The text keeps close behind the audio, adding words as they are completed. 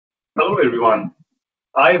Hello, everyone.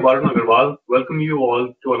 I, Varun Agarwal, welcome you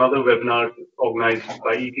all to another webinar organized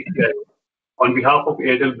by ETCIO on behalf of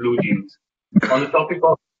Airtel BlueJeans on the topic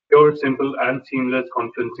of pure, simple, and seamless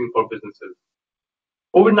conferencing for businesses.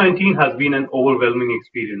 COVID-19 has been an overwhelming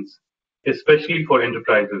experience, especially for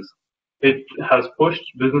enterprises. It has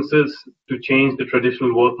pushed businesses to change the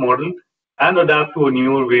traditional work model and adapt to a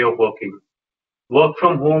newer way of working. Work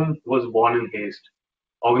from home was born in haste.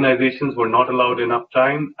 Organizations were not allowed enough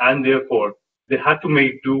time, and therefore they had to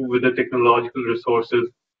make do with the technological resources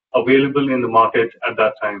available in the market at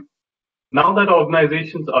that time. Now that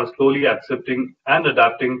organizations are slowly accepting and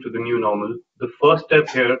adapting to the new normal, the first step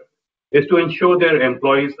here is to ensure their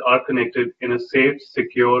employees are connected in a safe,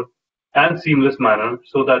 secure, and seamless manner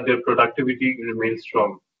so that their productivity remains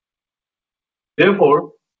strong.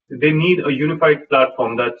 Therefore, they need a unified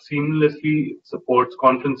platform that seamlessly supports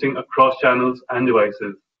conferencing across channels and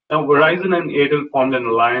devices. Now, Verizon and Airtel formed an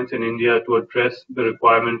alliance in India to address the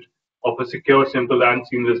requirement of a secure, simple, and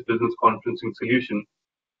seamless business conferencing solution.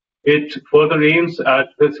 It further aims at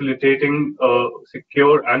facilitating a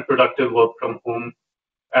secure and productive work from home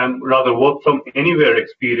and rather work from anywhere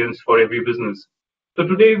experience for every business. So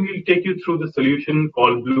today we'll take you through the solution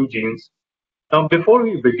called BlueJeans. Now, before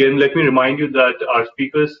we begin, let me remind you that our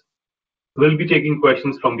speakers will be taking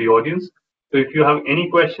questions from the audience. So if you have any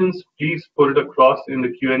questions, please put it across in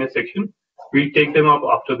the Q&A section. We'll take them up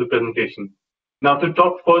after the presentation. Now, to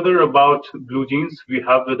talk further about BlueJeans, we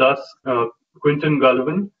have with us Quentin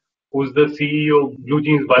Gallivan, who's the CEO of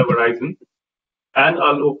BlueJeans by Verizon, and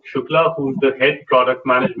Alok Shukla, who's the Head Product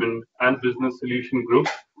Management and Business Solution Group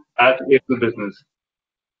at Airtel Business.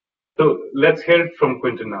 So let's hear it from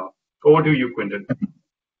Quentin now. Over to you, Quentin.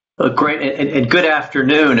 Great, and good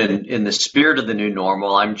afternoon. And in the spirit of the new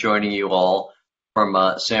normal, I'm joining you all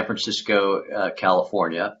from San Francisco,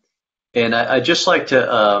 California. And I'd just like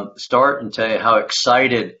to start and tell you how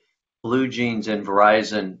excited BlueJeans and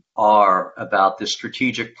Verizon are about this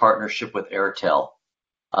strategic partnership with Airtel.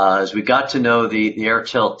 As we got to know the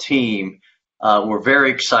Airtel team, we're very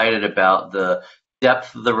excited about the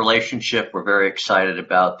depth of the relationship. We're very excited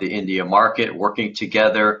about the India market, working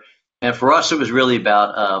together. And for us, it was really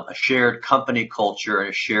about a shared company culture and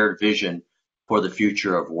a shared vision for the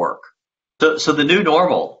future of work. So the new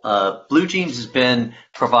normal, BlueJeans has been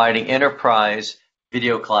providing enterprise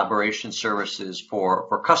video collaboration services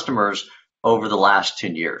for customers over the last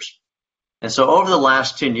 10 years. And so over the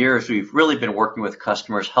last 10 years, we've really been working with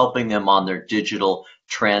customers, helping them on their digital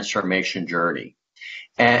transformation journey.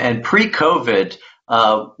 And pre-COVID,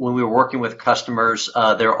 when we were working with customers,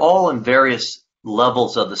 they're all in various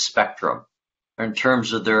levels of the spectrum in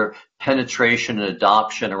terms of their penetration and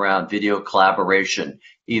adoption around video collaboration,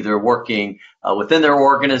 either working within their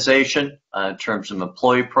organization in terms of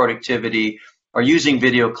employee productivity or using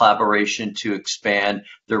video collaboration to expand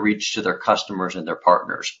their reach to their customers and their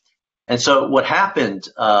partners. And so what happened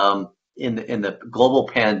in the global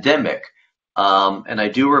pandemic, and I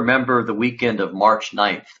do remember the weekend of March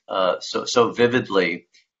 9th so vividly,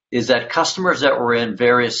 is that customers that were in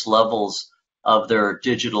various levels of their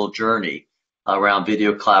digital journey around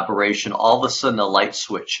video collaboration, all of a sudden a light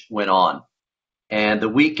switch went on. And the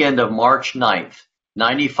weekend of March 9th,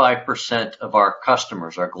 95% of our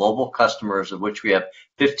customers, our global customers, of which we have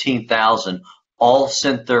 15,000, all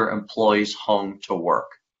sent their employees home to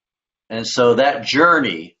work. And so that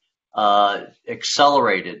journey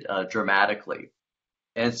accelerated dramatically.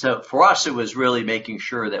 And so for us, it was really making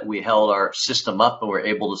sure that we held our system up and were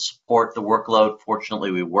able to support the workload.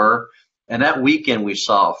 Fortunately, we were. And that weekend, we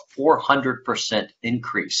saw a 400%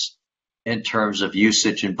 increase in terms of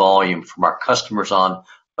usage and volume from our customers on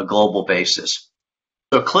a global basis.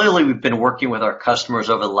 So clearly, we've been working with our customers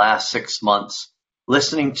over the last 6 months,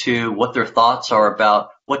 listening to what their thoughts are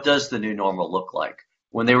about what does the new normal look like.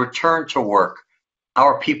 When they return to work, how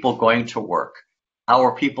are people going to work? How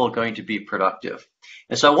are people going to be productive?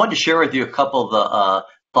 And so I wanted to share with you a couple of the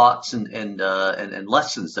thoughts and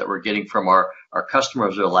lessons that we're getting from our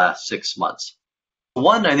customers over the last 6 months.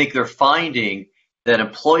 One, I think they're finding that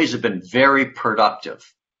employees have been very productive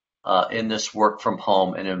in this work from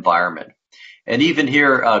home and environment. And even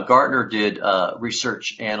here, Gartner did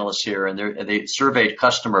research analysts here, and they surveyed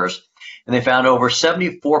customers, and they found over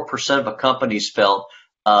 74% of the companies felt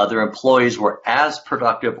their employees were as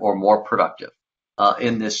productive or more productive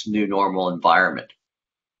in this new normal environment.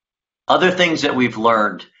 Other things that we've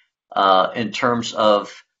learned in terms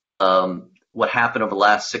of what happened over the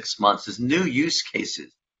last 6 months is new use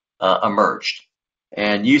cases emerged,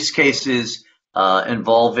 and use cases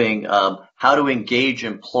involving how to engage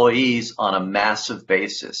employees on a massive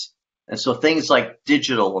basis. And so things like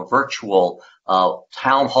digital or virtual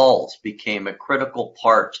Town halls became a critical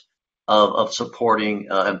part of supporting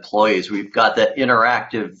employees. We've got that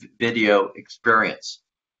interactive video experience.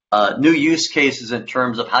 New use cases in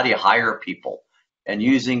terms of how do you hire people, and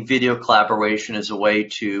using video collaboration as a way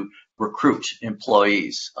to recruit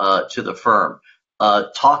employees to the firm.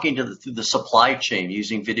 Talking through the supply chain,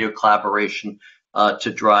 using video collaboration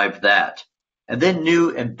to drive that. And then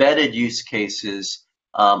new embedded use cases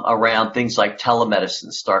around things like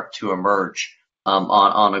telemedicine start to emerge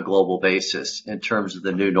on a global basis in terms of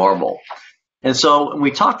the new normal. And so when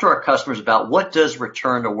we talk to our customers about what does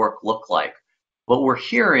return to work look like, what we're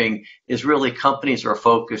hearing is really companies are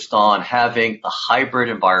focused on having a hybrid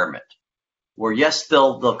environment where, yes,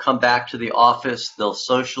 they'll come back to the office, they'll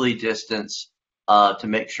socially distance to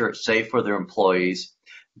make sure it's safe for their employees,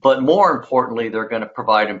 but more importantly, they're going to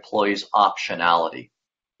provide employees optionality.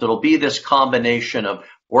 So it'll be this combination of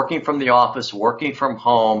working from the office, working from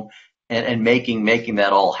home, and making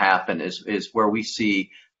that all happen is where we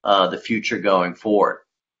see the future going forward.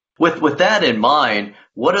 With that in mind,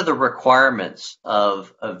 what are the requirements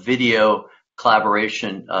of a video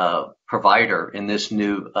collaboration provider in this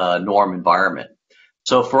new norm environment?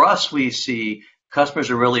 So for us, we see customers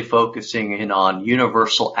are really focusing in on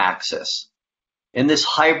universal access. In this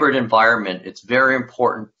hybrid environment, it's very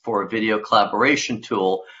important for a video collaboration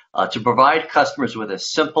tool to provide customers with a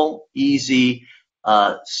simple, easy,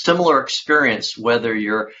 similar experience, whether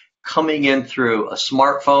you're coming in through a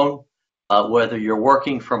smartphone, whether you're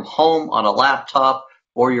working from home on a laptop,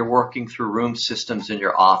 or you're working through room systems in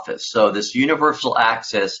your office. So this universal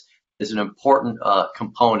access is an important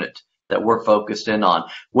component that we're focused in on.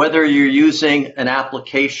 Whether you're using an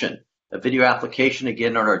application, a video application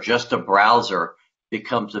again, or just a browser,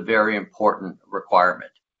 becomes a very important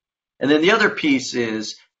requirement. And then the other piece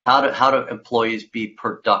is how do employees be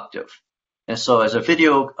productive? And so as a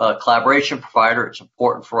video collaboration provider, it's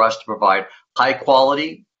important for us to provide high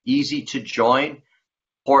quality, easy to join,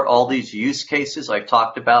 support all these use cases I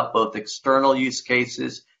talked about, both external use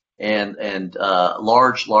cases and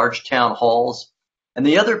large town halls. And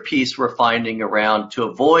the other piece we're finding around to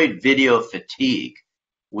avoid video fatigue,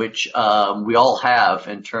 which we all have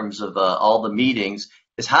in terms of all the meetings,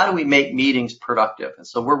 is how do we make meetings productive? And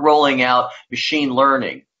so we're rolling out machine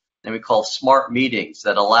learning, and we call smart meetings,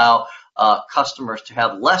 that allow customers to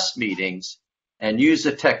have less meetings and use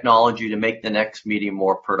the technology to make the next meeting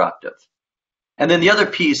more productive. And then the other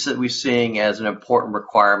piece that we're seeing as an important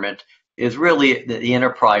requirement is really the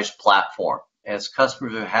enterprise platform. As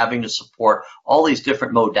customers are having to support all these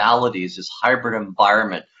different modalities, this hybrid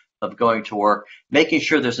environment of going to work, making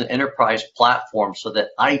sure there's an enterprise platform so that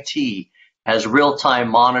IT has real-time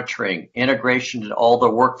monitoring, integration to all the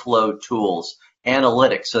workflow tools,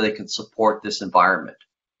 analytics, so they can support this environment.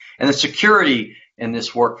 And the security in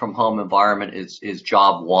this work from home environment is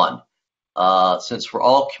job one. Since we're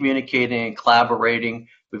all communicating and collaborating,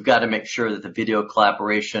 we've got to make sure that the video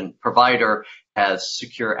collaboration provider has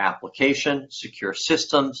secure application, secure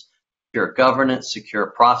systems, secure governance, secure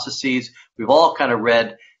processes. We've all kind of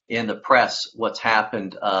read in the press what's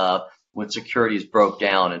happened when securities broke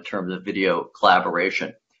down in terms of video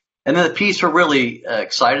collaboration. And then the piece we're really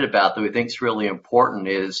excited about that we think is really important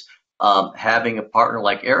is having a partner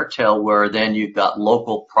like Airtel, where then you've got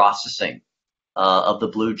local processing of the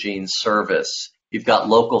BlueJeans service. You've got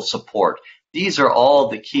local support. These are all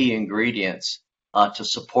the key ingredients to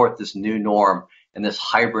support this new norm and this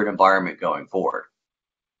hybrid environment going forward.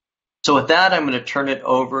 So with that, I'm going to turn it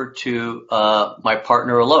over to my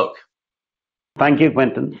partner, Alok. Thank you,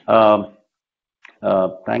 Quentin.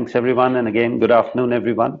 Thanks, everyone. And again, good afternoon,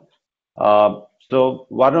 everyone. So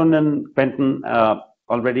Varun and Quentin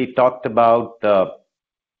already talked about the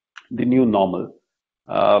new normal.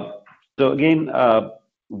 So again,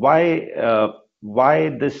 why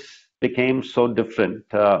this became so different,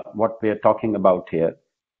 what we are talking about here,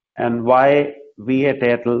 and why we at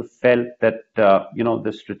Airtel felt that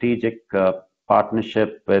the strategic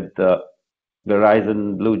partnership with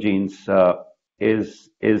Verizon, BlueJeans is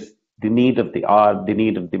the need of the hour, the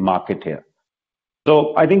need of the market here.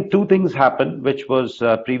 So I think two things happened, which was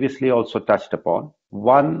previously also touched upon.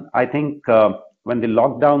 One, I think when the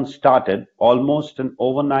lockdown started, almost an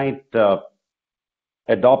overnight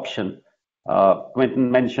adoption. Quentin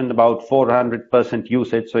mentioned about 400%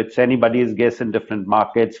 usage, so it's anybody's guess in different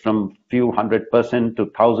markets, from few 100% to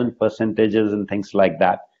 1,000% and things like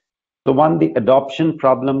that. So one, the adoption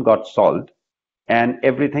problem got solved, and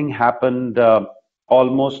everything happened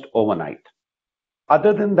almost overnight.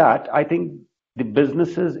 Other than that, I think the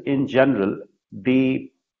businesses in general,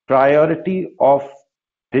 the priority of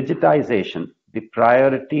digitization, the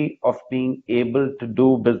priority of being able to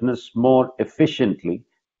do business more efficiently,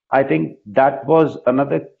 I think that was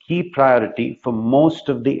another key priority for most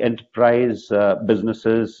of the enterprise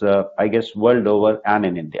businesses, I guess, world over and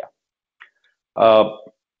in India. Uh,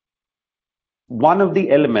 One of the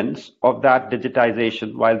elements of that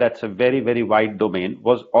digitization, while that's a very, very wide domain,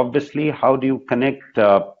 was obviously how do you connect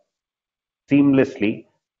seamlessly,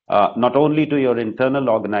 not only to your internal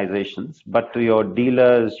organizations, but to your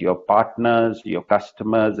dealers, your partners, your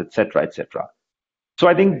customers, etc., etc. So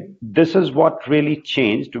I think this is what really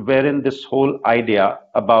changed, wherein this whole idea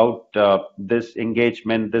about this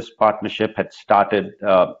engagement, this partnership had started,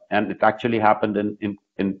 and it actually happened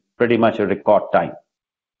in pretty much a record time.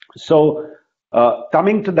 So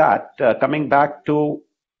coming to that, coming back to,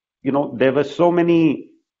 there were so many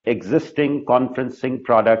existing conferencing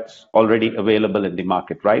products already available in the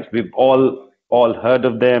market, right? We've all heard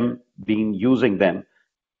of them, been using them.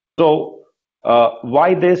 So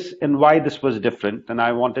why this and why this was different? And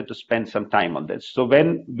I wanted to spend some time on this. So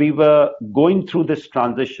when we were going through this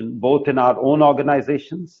transition, both in our own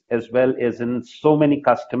organizations as well as in so many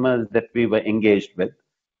customers that we were engaged with,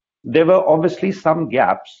 there were obviously some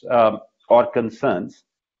gaps or concerns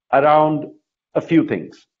around a few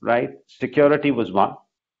things, right? Security was one,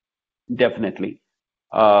 definitely.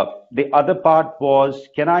 The other part was,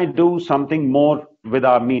 can I do something more with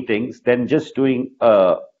our meetings than just doing,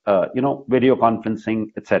 video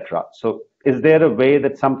conferencing, etc.? So, is there a way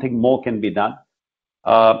that something more can be done?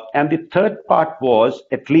 And the third part was,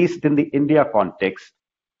 at least in the India context,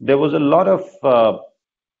 there was a lot of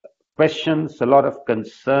questions, a lot of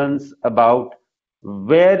concerns about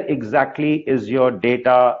where exactly is your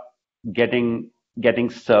data getting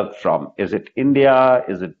served from? Is it India?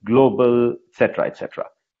 Is it global, etc., etc.?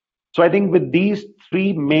 So I think with these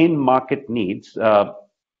three main market needs,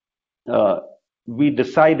 we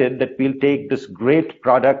decided that we'll take this great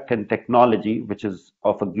product and technology, which is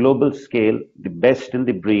of a global scale, the best in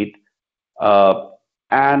the breed,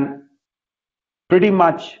 and pretty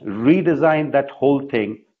much redesign that whole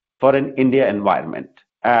thing for an India environment.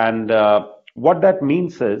 And what that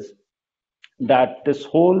means is that this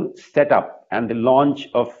whole setup and the launch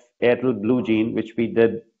of Airtel BlueJeans, which we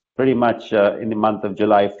did pretty much in the month of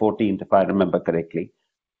July 14th, if I remember correctly,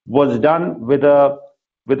 was done with a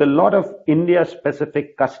lot of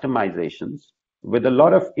India-specific customizations, with a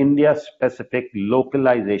lot of India-specific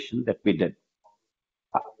localization that we did,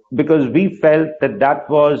 because we felt that that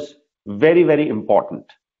was very, very important,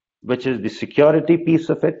 which is the security piece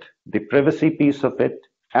of it, the privacy piece of it,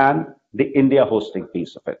 and the India hosting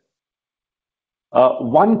piece of it.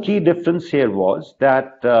 One key difference here was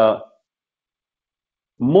that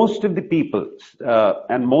most of the people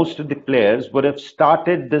and most of the players would have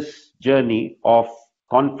started this journey of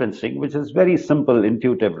conferencing, which is very simple,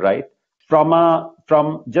 intuitive, right?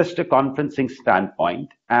 From just a conferencing standpoint,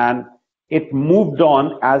 and it moved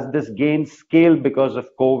on as this gained scale because of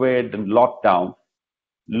COVID and lockdown.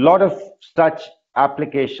 Lot of such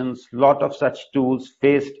applications, lot of such tools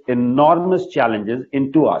faced enormous challenges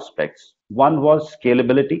in two aspects. One was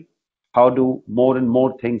scalability. How do more and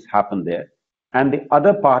more things happen there? And the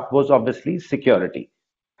other part was obviously security.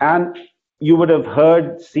 And you would have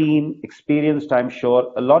heard, seen, experienced, I'm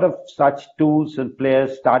sure, a lot of such tools and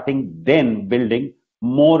players starting then building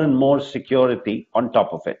more and more security on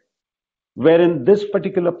top of it. Wherein this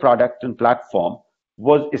particular product and platform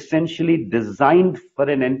was essentially designed for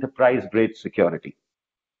an enterprise grade security,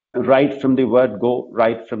 right from the word go,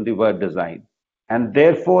 right from the word design. And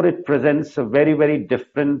therefore, it presents a very, very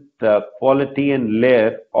different quality and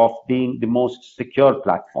layer of being the most secure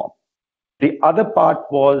platform. The other part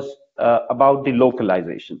was about the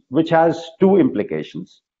localization, which has two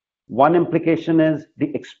implications. One implication is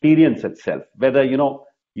the experience itself, whether,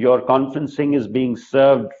 your conferencing is being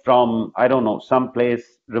served from, I don't know,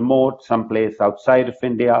 someplace remote, someplace outside of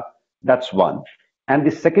India. That's one. And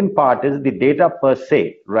the second part is the data per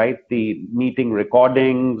se, right? The meeting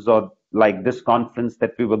recordings or like this conference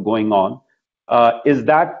that we were going on, is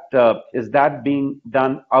that being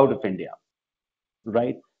done out of India,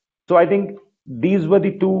 right? So I think these were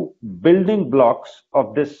the two building blocks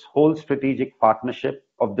of this whole strategic partnership,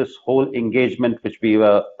 of this whole engagement which we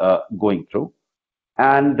were going through.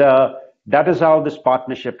 And that is how this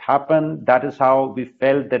partnership happened. That is how we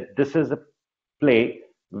felt that this is a play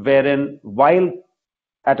wherein, while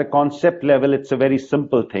at a concept level, it's a very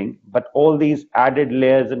simple thing, but all these added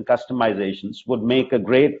layers and customizations would make a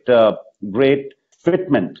great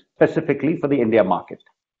fitment specifically for the India market.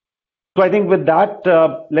 So I think with that,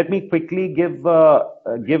 let me quickly give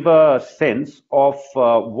a sense of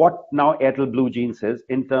what now Airtel BlueJeans is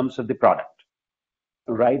in terms of the product.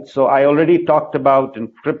 right? So I already talked about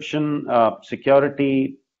encryption,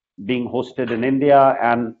 security being hosted in India,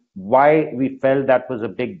 and why we felt that was a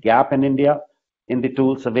big gap in India in the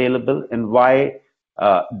tools available, and why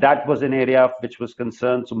that was an area which was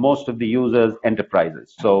concerned to most of the users,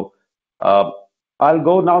 enterprises. So uh, I'll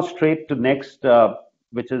go now straight to next,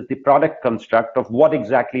 which is the product construct of what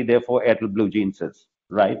exactly, therefore, Airtel BlueJeans is,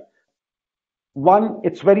 right? One,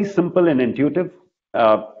 it's very simple and intuitive.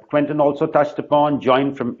 Quentin also touched upon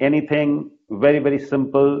join from anything, very, very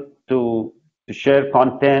simple to share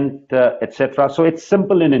content, etc. So it's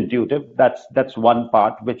simple and intuitive. That's one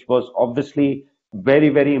part, which was obviously very,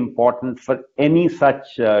 very important for any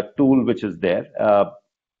such tool which is there.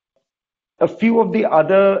 A few of the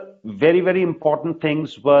other very, very important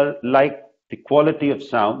things were like the quality of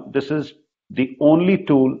sound. This is the only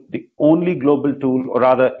tool, the only global tool, or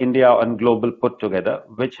rather India and global put together,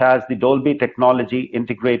 which has the Dolby technology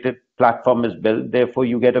integrated platform is built. Therefore,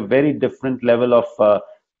 you get a very different level of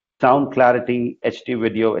sound clarity, HD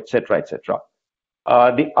video, etc., etc.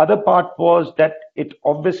 The other part was that it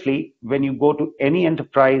obviously, when you go to any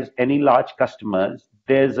enterprise, any large customers,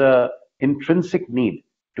 there's a intrinsic need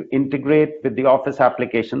to integrate with the Office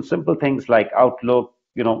application, simple things like Outlook,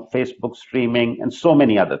 Facebook streaming, and so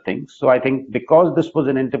many other things. So I think because this was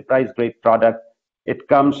an enterprise grade product, it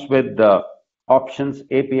comes with the options,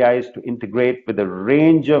 APIs to integrate with a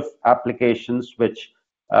range of applications which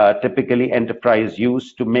typically enterprise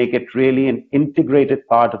use to make it really an integrated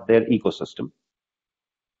part of their ecosystem.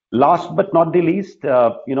 Last but not the least,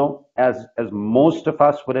 as most of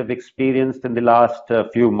us would have experienced in the last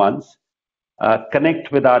few months,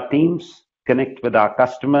 connect with our teams, connect with our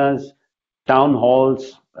customers, town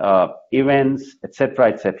halls, events, etc.,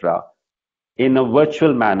 etc., in a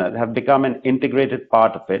virtual manner have become an integrated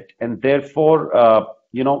part of it, and therefore,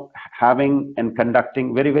 having and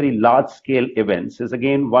conducting very, very large scale events is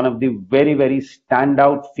again one of the very, very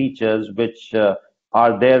standout features which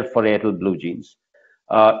are there for Airtel BlueJeans.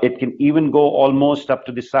 It can even go almost up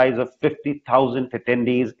to the size of 50,000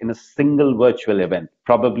 attendees in a single virtual event,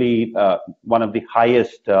 probably one of the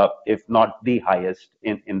highest, if not the highest,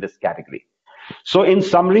 in this category. So, in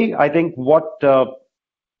summary, I think what Airtel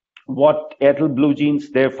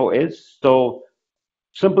BlueJeans therefore is, so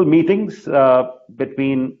simple meetings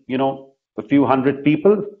between a few hundred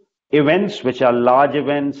people, events which are large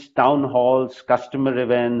events, town halls, customer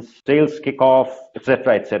events, sales kickoff,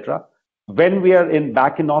 etc., etc. When we are in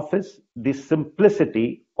back in office, the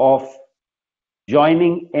simplicity of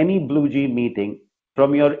joining any BlueJeans meeting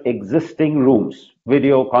from your existing rooms,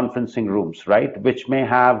 video conferencing rooms, right, which may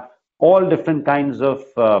have all different kinds of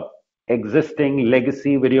existing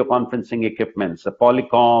legacy video conferencing equipments, a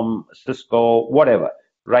Polycom, Cisco, whatever,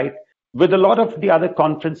 right? With a lot of the other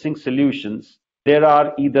conferencing solutions, there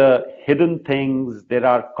are either hidden things, there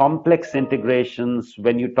are complex integrations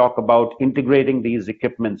when you talk about integrating these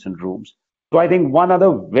equipments in rooms. So I think one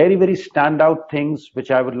other very, very standout things which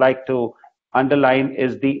I would like to underline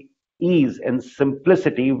is the ease and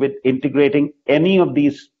simplicity with integrating any of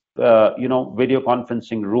these, video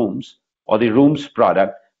conferencing rooms or the rooms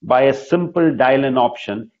product by a simple dial-in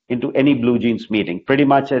option into any BlueJeans meeting, pretty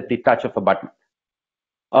much at the touch of a button.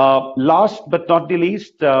 Last but not the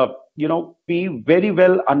least, we very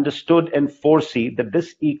well understood and foresee that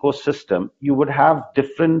this ecosystem, you would have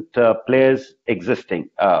different players existing.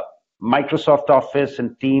 Microsoft Office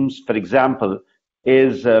and Teams, for example,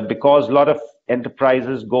 is because a lot of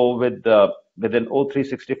enterprises go with an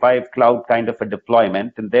O365 cloud kind of a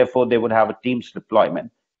deployment, and therefore they would have a Teams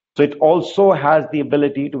deployment. So it also has the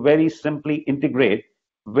ability to very simply integrate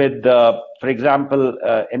with, for example,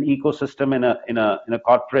 an ecosystem in a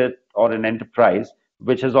corporate or an enterprise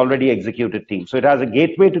which has already executed Teams. So it has a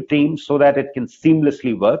gateway to Teams so that it can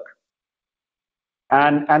seamlessly work.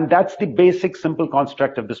 And that's the basic simple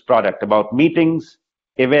construct of this product about meetings,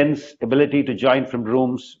 events, ability to join from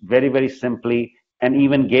rooms very, very simply, and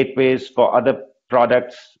even gateways for other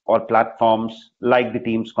products or platforms like the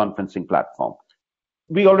Teams conferencing platform.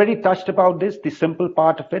 We already touched about this, the simple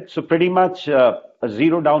part of it. So pretty much a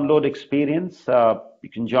zero download experience. You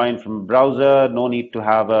can join from browser, no need to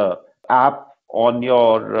have a app on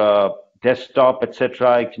your desktop,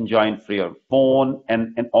 etc. You can join for your phone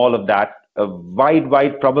and all of that. A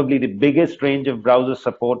wide, probably the biggest range of browser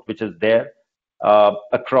support which is there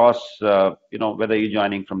across, whether you're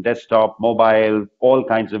joining from desktop, mobile, all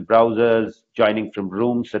kinds of browsers, joining from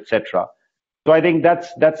rooms, etc. So I think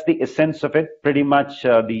that's the essence of it, pretty much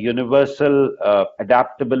the universal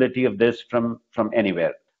adaptability of this from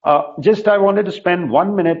anywhere. Just I wanted to spend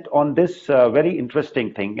 1 minute on this very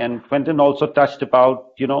interesting thing, and Quentin also touched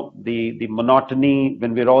about, the monotony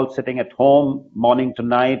when we're all sitting at home, morning to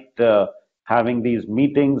night, having these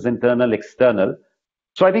meetings, internal, external.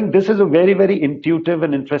 So I think this is a very, very intuitive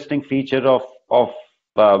and interesting feature of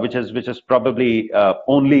which is probably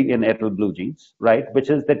only in Airtel BlueJeans, right? Which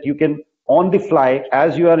is that you can on the fly,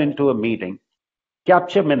 as you are into a meeting,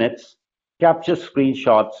 capture minutes, capture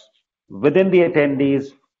screenshots within the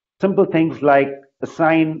attendees. Simple things like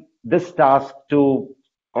assign this task to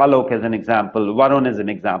Alok as an example, Varun as an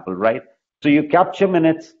example, right? So you capture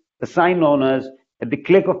minutes, assign owners at the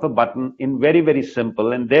click of a button in very, very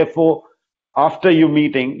simple. And therefore, after you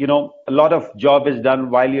meeting, a lot of job is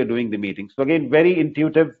done while you're doing the meeting. So again, very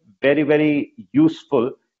intuitive, very, very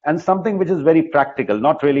useful, and something which is very practical,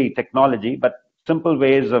 not really technology, but simple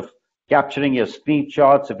ways of capturing your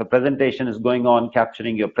screenshots. If a presentation is going on,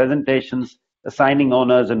 capturing your presentations, assigning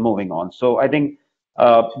owners and moving on. So I think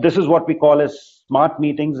this is what we call as smart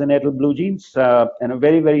meetings in Airtel BlueJeans, and a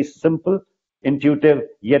very, very simple, intuitive,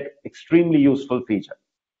 yet extremely useful feature.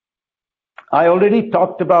 I already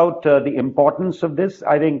talked about the importance of this.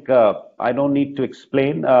 I think I don't need to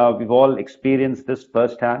explain. We've all experienced this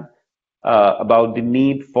firsthand about the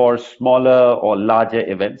need for smaller or larger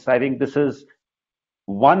events. I think this is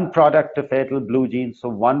one product of Airtel BlueJeans, so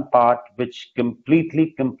one part which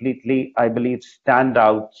completely, I believe, stand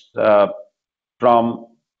out from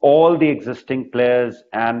all the existing players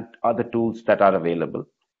and other tools that are available.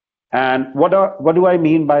 And what do I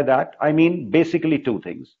mean by that? I mean basically two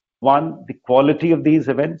things. One, the quality of these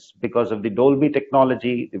events because of the Dolby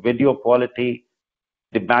technology, the video quality,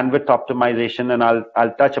 the bandwidth optimization, and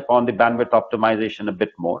I'll touch upon the bandwidth optimization a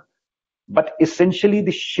bit more. But essentially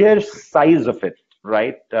the sheer size of it,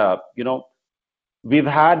 right? We've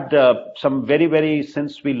had some very,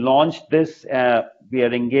 since we launched this, we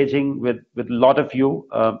are engaging with a lot of you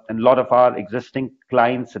and a lot of our existing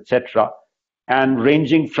clients, etc., and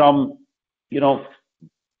ranging from,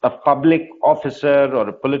 a public officer or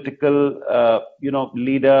a political,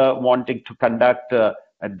 leader wanting to conduct a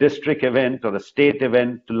district event or a state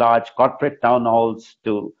event to large corporate town halls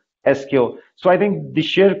to ETCIO. So I think the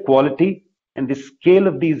sheer quality and the scale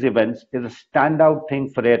of these events is a standout thing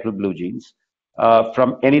for Airtel BlueJeans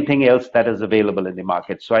from anything else that is available in the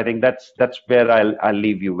market. So I think that's where I'll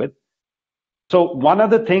leave you with. So one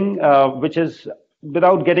other thing, which is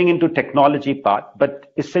without getting into technology part,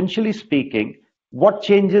 but essentially speaking, what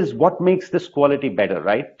changes, what makes this quality better,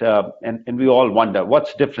 right? And we all wonder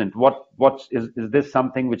what's different, is this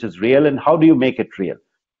something which is real, and how do you make it real?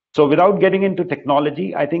 So without getting into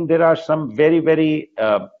technology, I think there are some very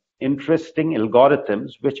interesting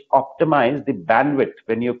algorithms which optimize the bandwidth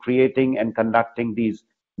when you're creating and conducting these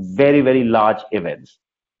very large events.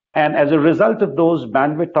 And as a result of those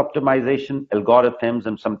bandwidth optimization algorithms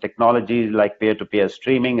and some technologies like peer-to-peer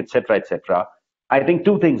streaming, etc., I think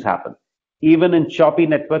two things happen. Even in choppy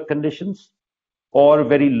network conditions or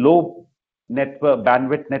very low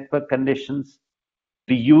bandwidth network conditions,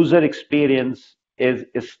 the user experience is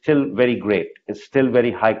still very great, is still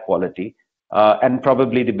very high quality, and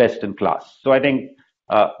probably the best in class. So I think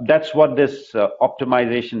that's what this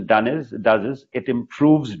optimization does is it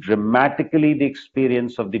improves dramatically the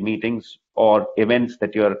experience of the meetings or events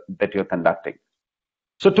that you're conducting.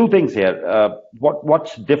 So two things here.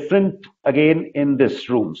 What's different again in these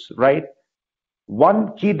rooms, right?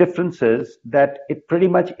 One key difference is that it pretty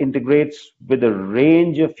much integrates with a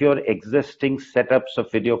range of your existing setups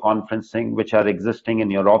of video conferencing, which are existing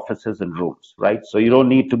in your offices and rooms, right? So you don't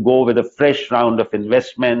need to go with a fresh round of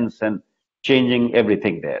investments and changing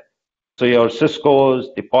everything there. So your Cisco's,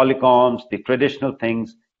 the Polycoms, the traditional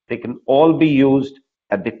things, they can all be used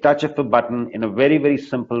at the touch of a button in a very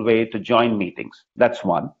simple way to join meetings. That's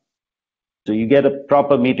one. So you get a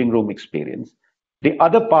proper meeting room experience. The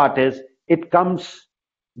other part is it comes,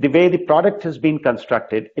 the way the product has been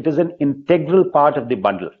constructed, it is an integral part of the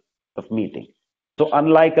bundle of meeting. So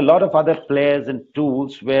unlike a lot of other players and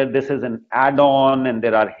tools where this is an add-on and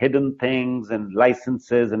there are hidden things and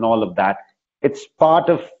licenses and all of that, it's part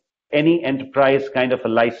of any enterprise kind of a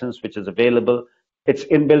license which is available. It's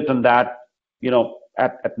inbuilt on that,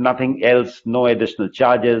 at nothing else, no additional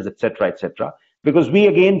charges, etc. Because we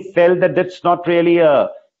again felt that that's not really a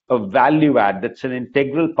value add. That's an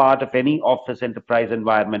integral part of any office enterprise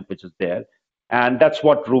environment which is there. And that's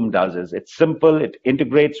what Room does is it's simple, it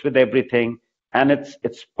integrates with everything, and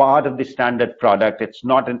it's part of the standard product. It's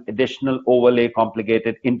not an additional overlay,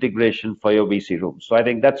 complicated integration for your VC room. So I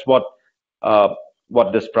think that's what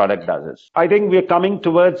what this product does is. I think we're coming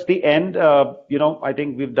towards the end. I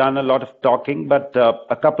think we've done a lot of talking, but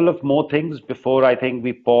a couple of more things before I think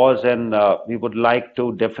we pause, and we would like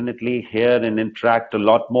to definitely hear and interact a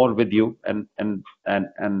lot more with you and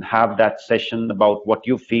have that session about what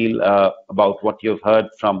you feel about what you've heard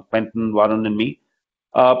from Quentin, Varun, and me.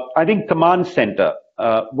 I think command center.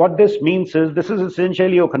 What this means is this is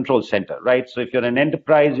essentially your control center, right? So if you're an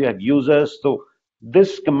enterprise, you have users. So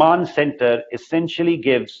this command center essentially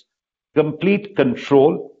gives complete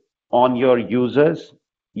control on your users.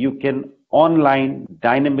 You can online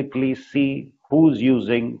dynamically see who's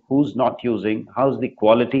using, who's not using, how's the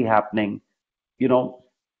quality happening,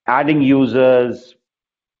 adding users,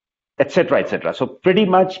 etc., etc. So pretty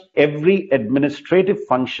much every administrative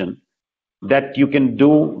function that you can do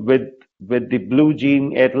with the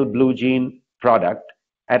Airtel BlueJeans product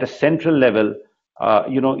at a central level.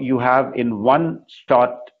 You have in one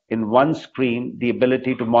shot, in one screen, the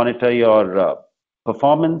ability to monitor your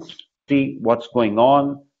performance, see what's going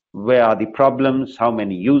on, where are the problems, how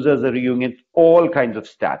many users are using it, all kinds of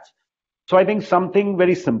stats. So I think something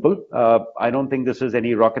very simple. I don't think this is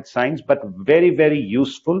any rocket science, but very, very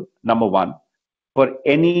useful, number one, for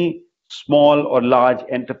any small or large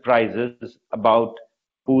enterprises about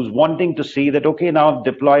who's wanting to see that, okay, now I've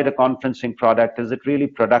deployed a conferencing product. Is it really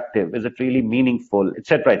productive? Is it really meaningful, et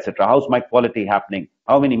cetera, et cetera? How's my quality happening?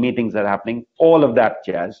 How many meetings are happening? All of that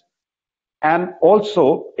jazz. And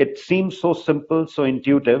also, it seems so simple, so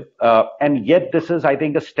intuitive, and yet this is, I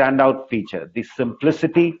think, a standout feature. The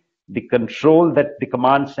simplicity, the control that the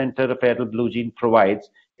command center of Airtel BlueJeans provides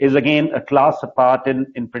is, again, a class apart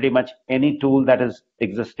in pretty much any tool that is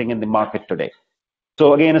existing in the market today.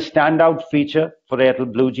 So again, a standout feature for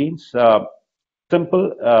Airtel BlueJeans.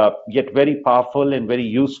 Simple, yet very powerful and very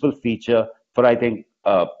useful feature for, I think,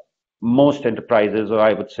 most enterprises, or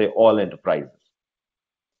I would say all enterprises.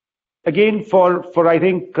 Again, for I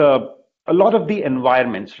think, a lot of the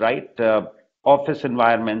environments, right? Office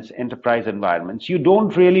environments, enterprise environments, you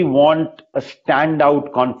don't really want a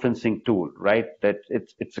standout conferencing tool, right? That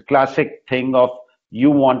it's a classic thing of you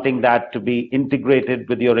wanting that to be integrated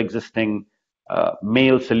with your existing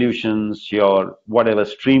mail solutions, your whatever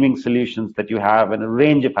streaming solutions that you have, and a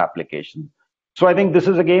range of applications. So I think this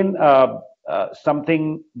is again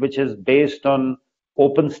something which is based on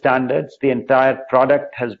open standards. The entire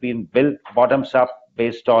product has been built bottoms up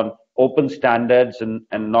based on open standards and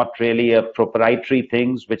not really a proprietary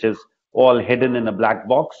things which is all hidden in a black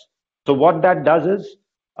box. So what that does is,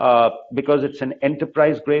 because it's an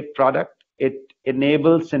enterprise grade product, it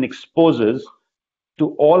enables and exposes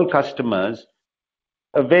to all customers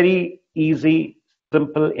a very easy,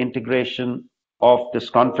 simple integration of this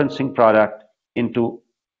conferencing product into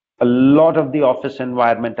a lot of the office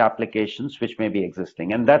environment applications which may be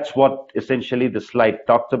existing. And that's what essentially the slide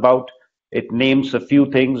talks about. It names a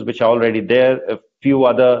few things which are already there, a few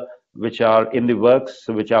other which are in the works,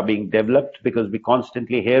 which are being developed, because we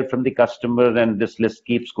constantly hear from the customer and this list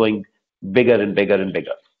keeps going bigger and bigger and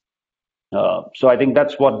bigger. So I think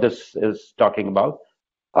that's what this is talking about.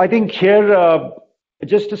 I think here,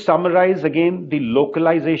 just to summarize again, the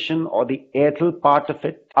localization or the Airtel part of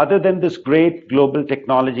it, other than this great global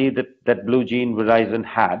technology that BlueJeans Verizon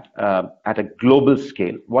had at a global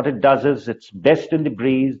scale, what it does is it's best in the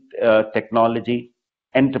breed technology,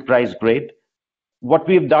 enterprise grade. What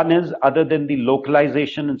we've done is, other than the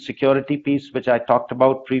localization and security piece, which I talked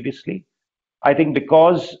about previously, I think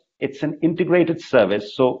because it's an integrated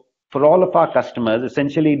service, so for all of our customers,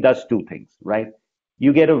 essentially it does two things, right?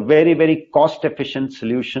 You get a very, very cost-efficient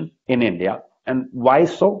solution in India. And why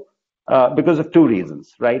so? Because of two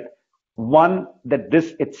reasons, right? One, that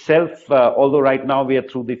this itself, although right now we are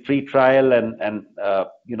through the free trial and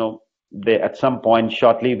at some point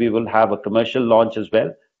shortly we will have a commercial launch as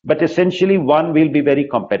well. But essentially, one, we'll be very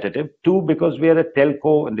competitive. Two, because we are a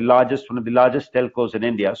telco and one of the largest telcos in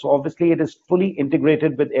India. So obviously it is fully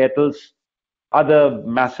integrated with Airtel's other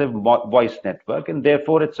massive voice network, and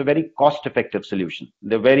therefore it's a very cost-effective solution.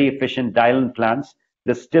 They're very efficient dial-in plans.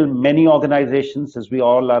 There's still many organizations, as we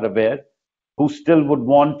all are aware, who still would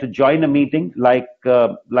want to join a meeting like who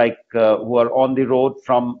are on the road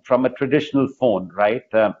from a traditional phone, right?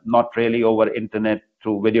 Not really over internet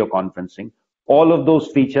through video conferencing. All of those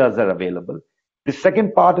features are available. The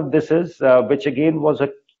second part of this is, which again was a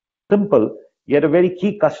simple yet a very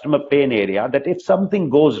key customer pain area, that if something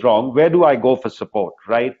goes wrong, where do I go for support,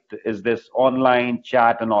 right? Is this online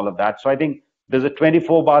chat and all of that? So I think there's a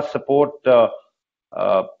 24-bar support,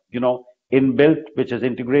 inbuilt, which is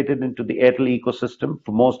integrated into the Airtel ecosystem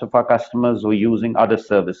for most of our customers who are using other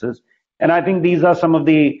services. And I think these are some of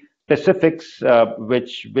the specifics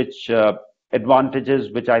which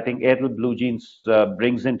advantages which I think Airtel BlueJeans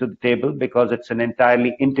brings into the table, because it's an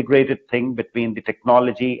entirely integrated thing between the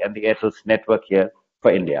technology and the Airtel's network here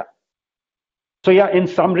for India. So yeah, in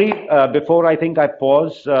summary, before I think I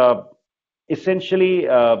pause, essentially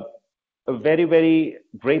a very, very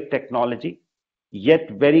great technology,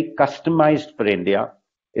 yet very customized for India.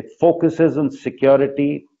 It focuses on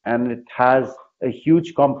security, and it has a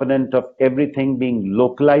huge component of everything being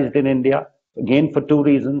localized in India, again for two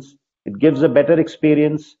reasons. It gives a better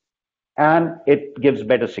experience and it gives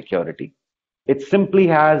better security. It simply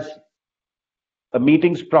has a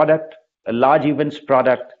meetings product, a large events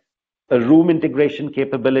product, a room integration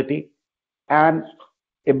capability, and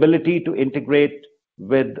ability to integrate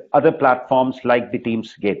with other platforms like the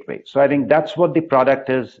Teams gateway. So I think that's what the product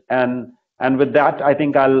is, and with that, I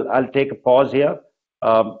think I'll take a pause here.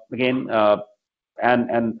 Again,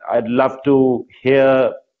 and I'd love to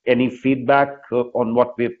hear any feedback on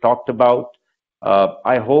what we've talked about.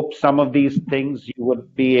 I hope some of these things you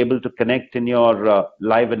would be able to connect in your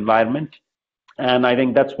live environment. And I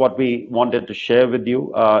think that's what we wanted to share with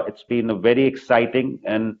you. It's been a very exciting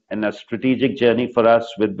and a strategic journey for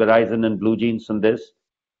us with Verizon and BlueJeans on this.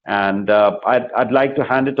 And I'd like to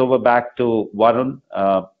hand it over back to Varun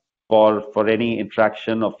for any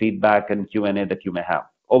interaction or feedback and Q&A that you may have.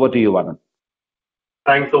 Over to you, Varun.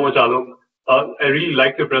 Thanks so much, Alok. I really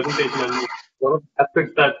liked your presentation, and one of the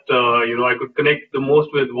aspects that I could connect the most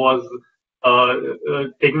with was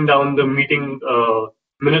taking down the meeting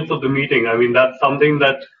minutes of the meeting. I mean, that's something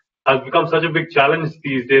that has become such a big challenge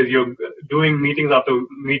these days. You're doing meetings after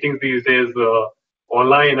meetings these days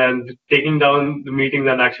online, and taking down the meetings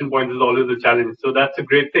and action points is always a challenge. So that's a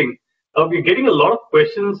great thing. We're getting a lot of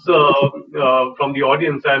questions from the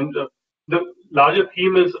audience, and the larger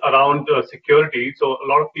theme is around security. So a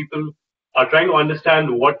lot of people are trying to understand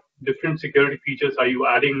what different security features are you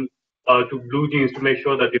adding to BlueJeans to make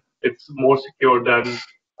sure that it's more secure than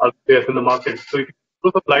others in the market. So if you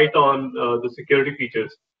put some light on the security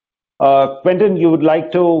features. Quentin, you would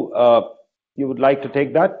like to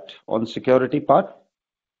take that on security part?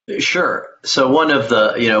 Sure. So one of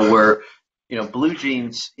the, where,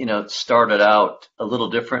 BlueJeans, started out a little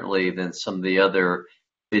differently than some of the other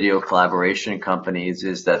video collaboration companies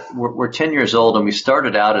is that we're 10 years old, and we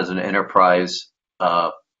started out as an enterprise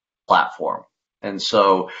platform. And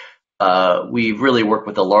so we really work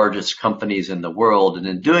with the largest companies in the world. And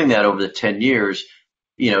in doing that over the 10 years,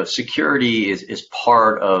 security is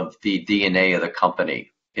part of the DNA of the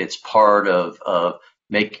company. It's part of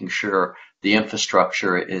making sure the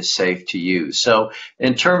infrastructure is safe to use. So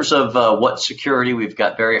in terms of what security, we've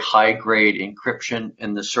got very high grade encryption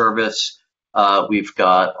in the service. We've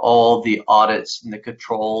got all the audits and the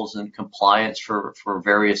controls and compliance for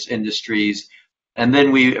various industries. And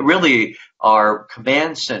then we really, our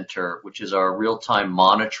command center, which is our real-time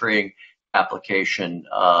monitoring application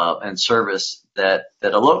and service that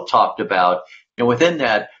Alok talked about, and within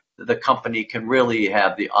that, the company can really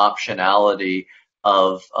have the optionality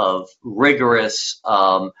of rigorous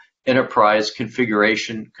enterprise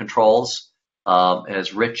configuration controls,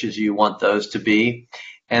 as rich as you want those to be.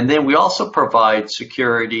 And then we also provide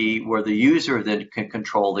security where the user then can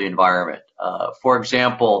control the environment. For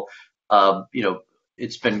example,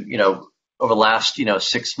 it's been, over the last,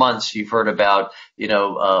 6 months, you've heard about,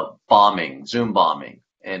 bombing, Zoom bombing,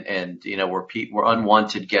 and where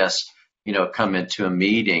unwanted guests, come into a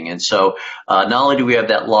meeting. And so not only do we have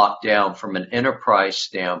that locked down from an enterprise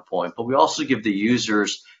standpoint, but we also give the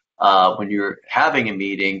users, when you're having a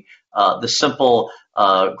meeting, the simple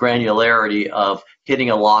granularity of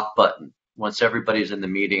hitting a lock button once everybody's in the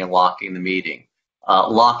meeting and locking the meeting,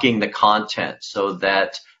 locking the content so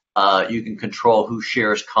that you can control who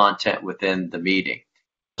shares content within the meeting.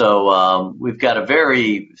 So we've got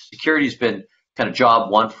security's been kind of job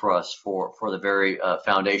one for us for the very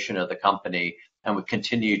foundation of the company, and we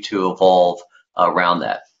continue to evolve around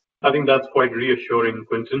that. I think that's quite reassuring,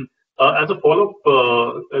 Quentin. As a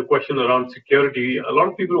follow-up question around security, a lot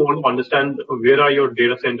of people want to understand where are your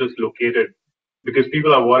data centers located, because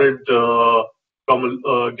people are worried from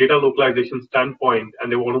a data localization standpoint,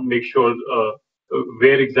 and they want to make sure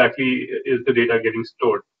where exactly is the data getting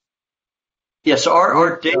stored. Yes,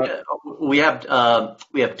 our data, we have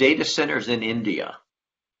data centers in India,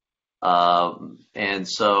 and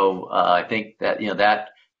so I think that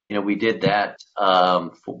we did that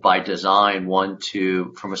by design.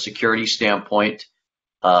 From a security standpoint,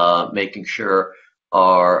 making sure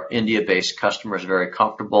our India-based customers are very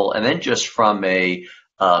comfortable, and then just from a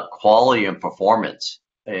quality and performance,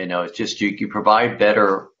 it's just you provide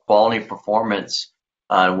better quality and performance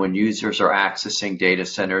when users are accessing data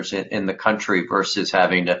centers in the country versus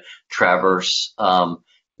having to traverse,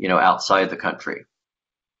 outside the country.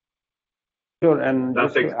 Sure, and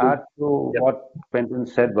That's just to excellent. add to Yeah. what Quentin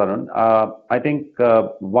said, Varun, I think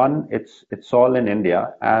one, it's all in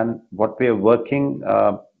India, and what we are working,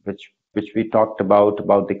 which we talked about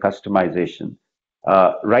the customization.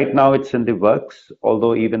 Right now, it's in the works,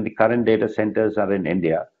 although even the current data centers are in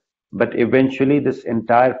India. But eventually, this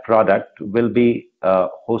entire product will be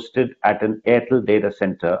hosted at an Airtel data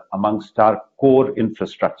center amongst our core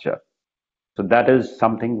infrastructure. So that is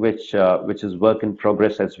something which is work in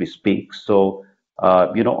progress as we speak. So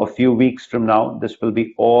a few weeks from now, this will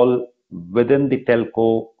be all within the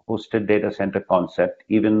telco hosted data center concept,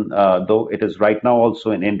 even though it is right now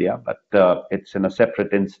also in India, but it's in a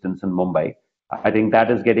separate instance in Mumbai. I think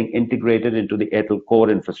that is getting integrated into the Airtel core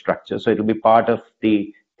infrastructure. So it will be part of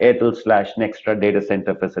the Airtel slash Nextra data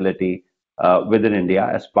center facility within India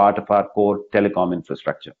as part of our core telecom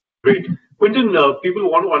infrastructure. Great. Quentin, people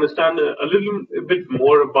want to understand a little bit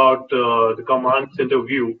more about the command center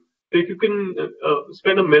view. So if you can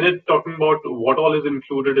spend a minute talking about what all is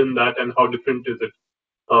included in that and how different is it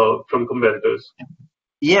from competitors.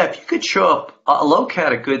 Yeah, if you could show up, Alok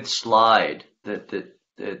had a good slide that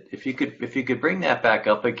if you could bring that back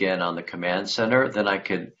up again on the command center, then I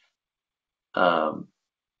could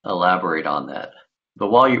elaborate on that. But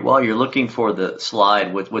while you're looking for the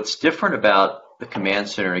slide, what's different about the command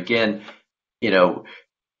center, again,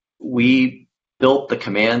 we built the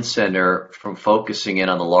command center from focusing in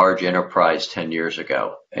on the large enterprise 10 years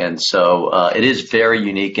ago, and so it is very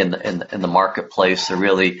unique in the marketplace.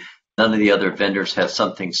 None of the other vendors have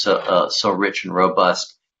something so rich and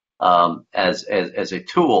robust as a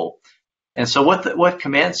tool. And so what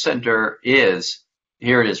command center is,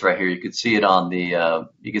 here it is right here. You can see it on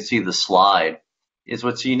you can see the slide. Is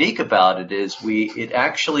what's unique about it is it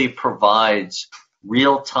actually provides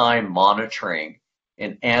real-time monitoring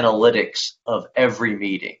and analytics of every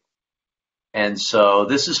meeting. And so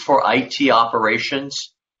this is for IT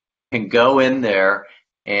operations. You can go in there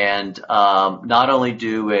and not only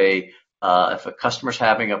do if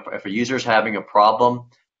a user's having a problem,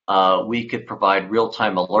 we could provide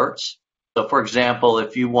real-time alerts. So for example,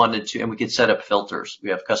 if you wanted to, and we could set up filters.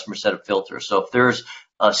 We have customers set up filters. So if there's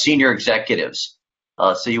senior executives,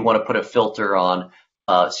 so you want to put a filter on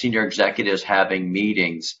senior executives having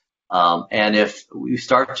meetings. And if we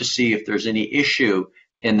start to see if there's any issue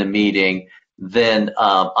in the meeting, then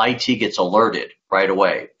IT gets alerted right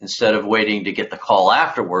away. Instead of waiting to get the call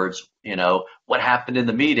afterwards, what happened in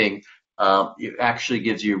the meeting, it actually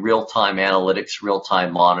gives you real-time analytics,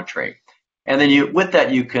 real-time monitoring. And then with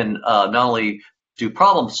that, you can not only do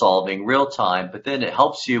problem solving real time, but then it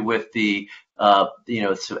helps you with the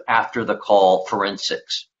after the call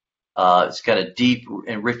forensics. It's got a deep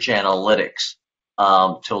and rich analytics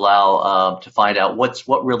to allow to find out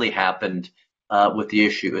what really happened with the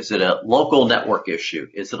issue. Is it a local network issue?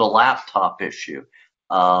 Is it a laptop issue?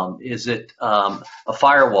 Is it a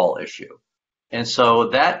firewall issue? And so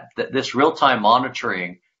this real-time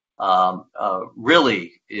monitoring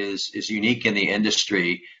really is unique in the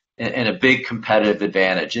industry and a big competitive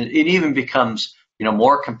advantage. And it even becomes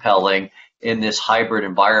more compelling in this hybrid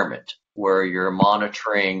environment where you're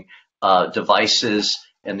monitoring devices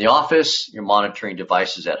in the office, you're monitoring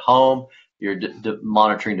devices at home, you're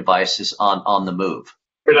monitoring devices on the move.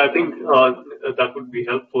 But I think that would be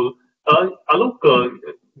helpful. Alok,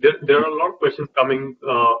 there are a lot of questions coming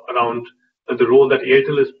around the role that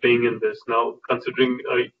Airtel is playing in this now, considering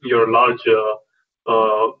you're a large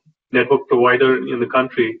network provider in the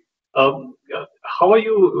country. How are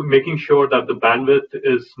you making sure that the bandwidth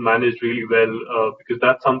is managed really well? Because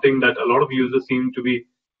that's something that a lot of users seem to be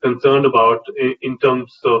concerned about in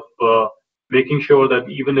terms of making sure that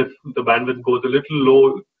even if the bandwidth goes a little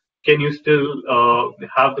low, can you still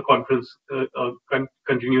have the conference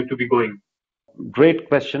continue to be going? Great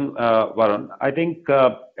question, Varun. I think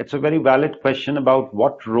it's a very valid question about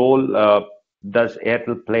what role does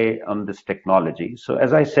Airtel play on this technology. So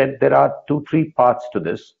as I said, there are 2-3 parts to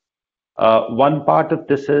this. One part of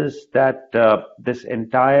this is that this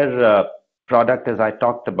entire product, as I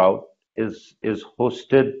talked about, is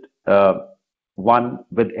hosted one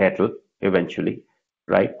with Airtel eventually,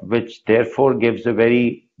 right? Which therefore gives a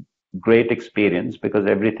very great experience because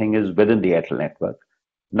everything is within the Airtel network.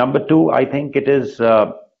 Number two, I think it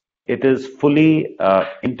is fully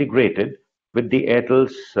integrated with the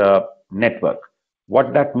Airtel's network.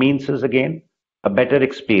 What that means is, again, a better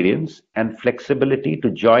experience and flexibility to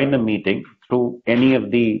join a meeting through any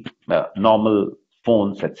of the normal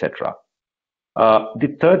phones, etc.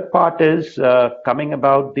 The third part is coming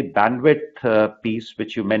about the bandwidth piece,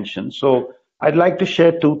 which you mentioned. So I'd like to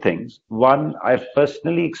share two things. One, I've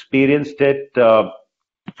personally experienced it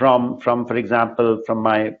for example, from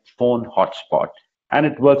my phone hotspot, and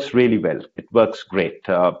it works really well. It works great,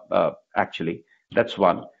 actually. That's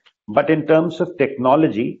one. But in terms of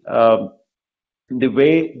technology, the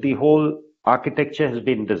way the whole architecture has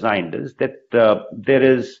been designed is that there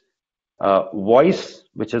is voice,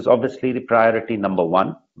 which is obviously the priority number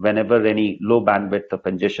one whenever any low bandwidth or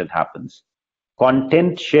congestion happens.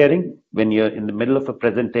 Content sharing, when you're in the middle of a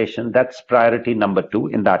presentation, that's priority number two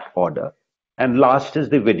in that order. And last is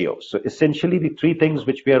the video. So essentially, the three things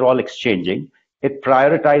which we are all exchanging, it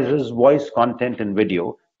prioritizes voice, content, and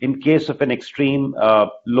video in case of an extreme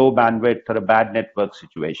low bandwidth or a bad network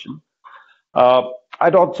situation.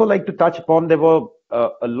 I'd also like to touch upon, there were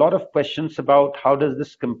a lot of questions about how does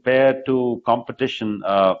this compare to competition,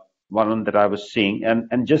 one that I was seeing.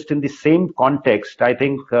 And just in the same context, I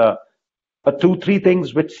think two, three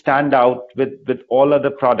things which stand out with all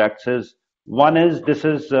other products is, one is this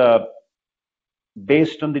is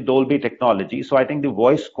based on the Dolby technology. So I think the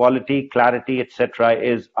voice quality, clarity, etc.,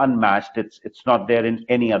 is unmatched. It's not there in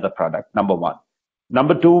any other product, number one.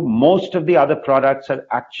 Number two, most of the other products are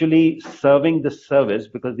actually serving the service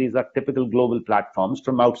because these are typical global platforms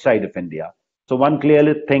from outside of India. So one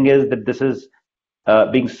clear thing is that this is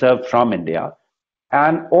being served from India,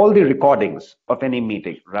 and all the recordings of any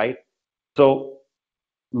meeting, right? So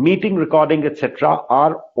meeting recording, etc.,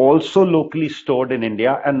 are also locally stored in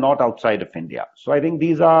India and not outside of India. So I think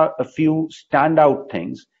these are a few standout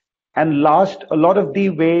things. And last, a lot of the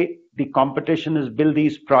way the competition is build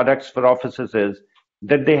these products for offices is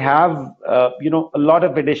that they have, a lot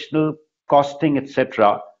of additional costing,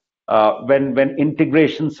 etc., when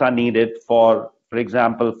integrations are needed for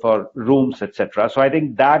example, for rooms, etc. So I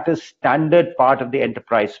think that is standard part of the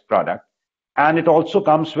enterprise product. And it also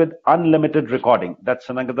comes with unlimited recording. That's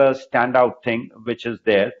another standout thing which is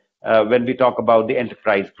there when we talk about the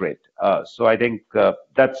enterprise grade. So I think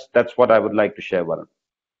that's what I would like to share, Varun.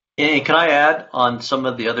 And can I add on some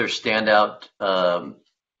of the other standout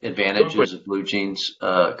advantages of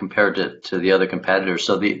BlueJeans compared to the other competitors?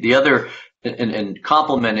 So the other, and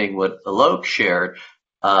complementing what Alok shared,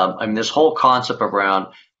 this whole concept around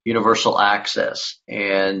universal access.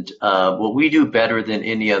 And what we do better than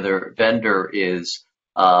any other vendor is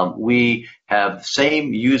we have the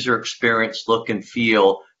same user experience, look and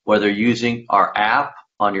feel, whether using our app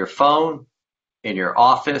on your phone, in your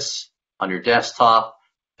office, on your desktop,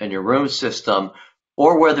 in your room system,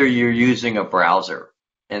 or whether you're using a browser.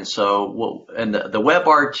 And so, the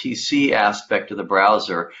WebRTC aspect of the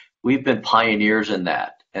browser, we've been pioneers in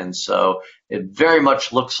that. And so it very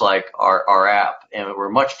much looks like our app, and we're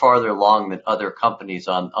much farther along than other companies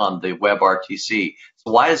on the WebRTC.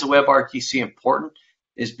 So why is the WebRTC important?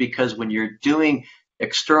 Is because when you're doing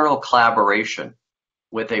external collaboration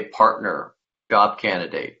with a partner, job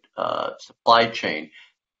candidate, supply chain,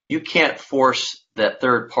 you can't force that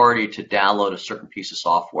third party to download a certain piece of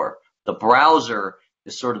software. The browser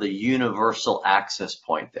is sort of the universal access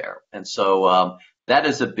point there. And so that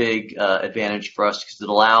is a big advantage for us because it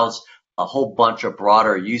allows a whole bunch of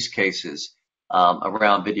broader use cases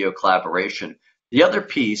around video collaboration. The other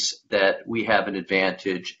piece that we have an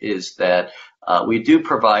advantage is that we do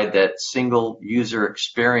provide that single user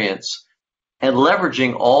experience and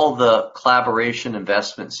leveraging all the collaboration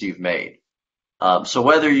investments you've made. So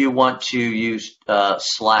whether you want to use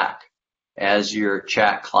Slack as your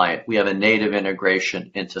chat client, we have a native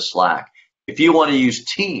integration into Slack. If you want to use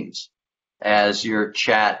Teams as your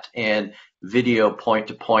chat and video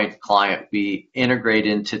point-to-point client, we integrate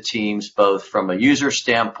into Teams both from a user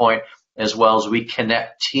standpoint as well as we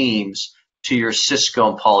connect Teams to your Cisco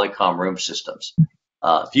and Polycom room systems.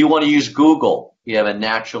 If you want to use Google, you have a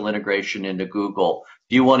natural integration into Google.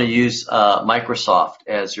 If you want to use Microsoft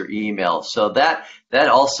as your email, so that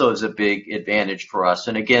also is a big advantage for us.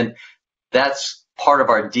 And again, that's part of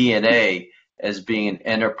our DNA as being an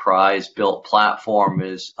enterprise-built platform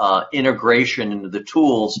is integration into the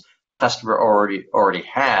tools customer already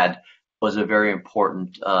had was a very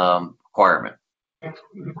important requirement. Thanks,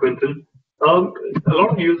 Quentin. A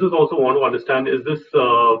lot of users also want to understand, is this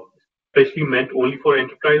especially meant only for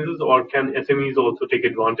enterprises, or can SMEs also take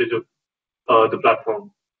advantage of the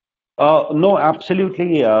platform? No,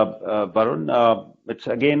 absolutely, Varun. It's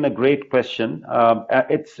again a great question.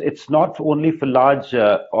 It's not only for large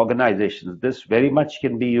organizations. This very much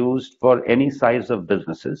can be used for any size of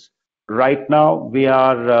businesses. Right now, we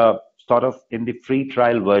are sort of in the free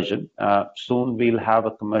trial version. Soon we'll have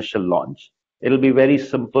a commercial launch. It'll be very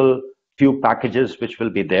simple few packages which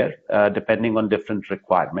will be there depending on different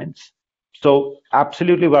requirements. So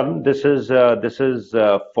absolutely, Varun, this is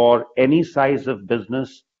for any size of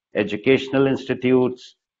business, educational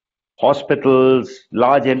institutes, hospitals,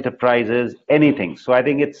 large enterprises, anything. So I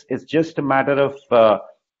think it's just a matter of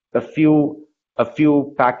a few a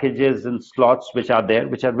few packages and slots which are there,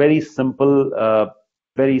 which are very simple,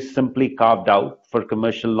 very simply carved out for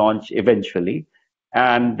commercial launch eventually.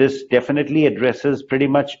 And this definitely addresses pretty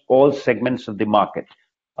much all segments of the market.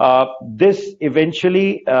 This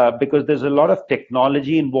eventually, because there's a lot of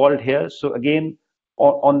technology involved here. So again,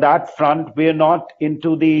 on that front, we're not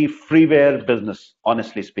into the freeware business,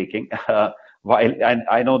 honestly speaking. While and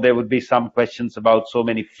I know there would be some questions about so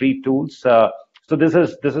many free tools. So this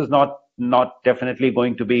is not definitely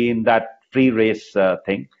going to be in that free race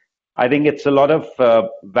thing. I think it's a lot of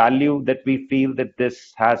value that we feel that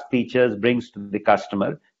this has features, brings to the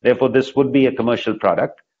customer. Therefore, this would be a commercial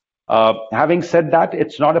product. Having said that,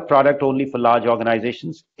 it's not a product only for large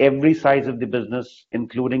organizations. Every size of the business,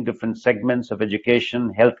 including different segments of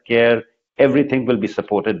education, healthcare, everything will be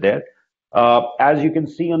supported there. As you can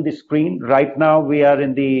see on the screen, right now we are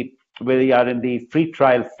in the free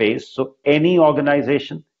trial phase. So any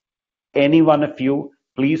organization, any one of you,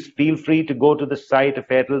 please feel free to go to the site of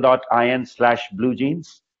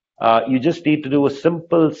airtel.in/BlueJeans. You just need to do a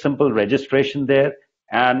simple registration there.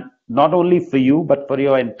 And not only for you, but for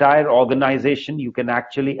your entire organization, you can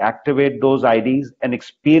actually activate those IDs and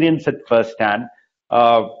experience it firsthand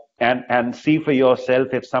and see for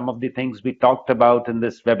yourself if some of the things we talked about in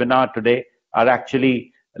this webinar today are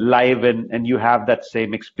actually live and you have that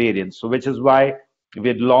same experience. So which is why we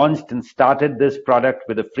had launched and started this product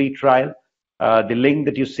with a free trial. The link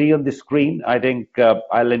that you see on the screen, I think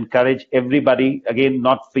I'll encourage everybody, again,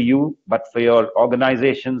 not for you, but for your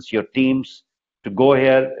organizations, your teams, to go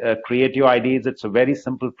here, create your IDs. It's a very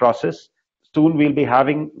simple process. Soon we'll be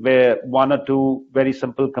having one or two very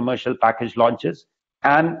simple commercial package launches.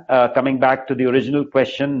 And coming back to the original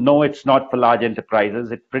question, no, it's not for large enterprises.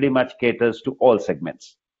 It pretty much caters to all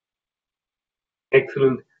segments.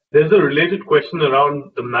 Excellent. There's a related question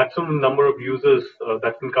around the maximum number of users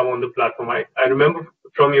that can come on the platform. I remember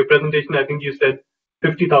from your presentation, I think you said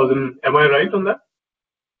 50,000. Am I right on that?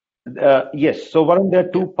 Yes. So, Varun, there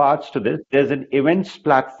are two parts to this. There's an events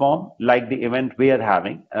platform like the event we are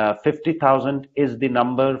having. 50,000 is the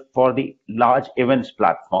number for the large events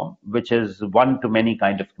platform, which is one-to-many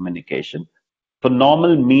kind of communication. For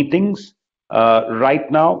normal meetings,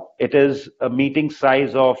 right now, it is a meeting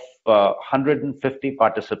size of 150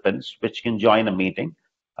 participants, which can join a meeting.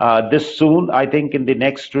 This soon, I think in the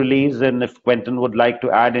next release, and if Quentin would like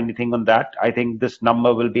to add anything on that, I think this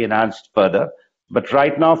number will be enhanced further. But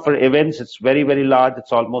right now for events, it's very, very large.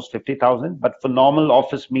 It's almost 50,000. But for normal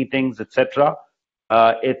office meetings, etc.,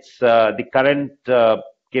 it's the current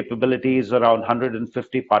capabilities around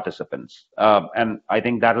 150 participants. And I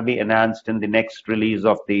think that will be enhanced in the next release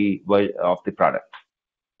of the product.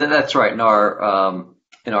 That's right. In our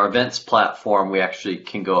events platform, we actually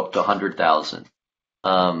can go up to 100,000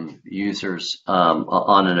 users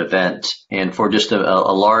on an event. And for just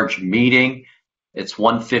a large meeting, it's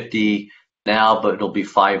 150 now, but it'll be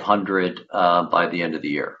 500 by the end of the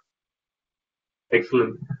year.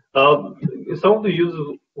 Excellent. Some of the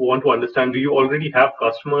users want to understand, do you already have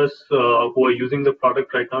customers who are using the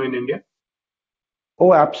product right now in India?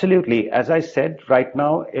 Oh, absolutely. As I said, right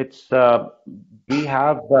now it's we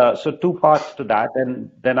have so two parts to that, and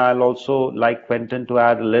then I'll also like Quentin to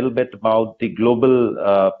add a little bit about the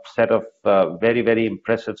global set of very, very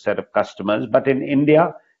impressive set of customers. But in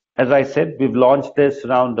India, as I said, we've launched this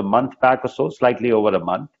around a month back or so, slightly over a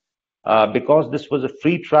month. Because this was a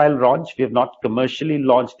free trial launch, we have not commercially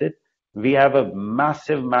launched it. We have a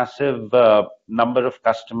massive number of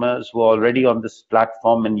customers who are already on this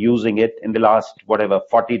platform and using it in the last,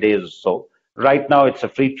 40 days or so. Right now, it's a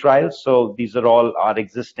free trial. So these are all our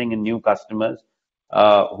existing and new customers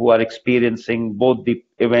who are experiencing both the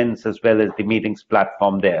events as well as the meetings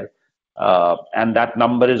platform there. And that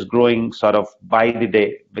number is growing sort of by the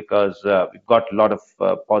day because we've got a lot of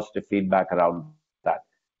positive feedback around that.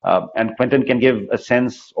 And Quentin can give a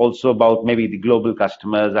sense also about maybe the global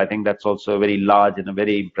customers. I think that's also a very large and a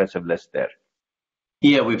very impressive list there.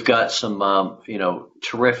 Yeah, we've got some,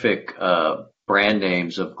 terrific brand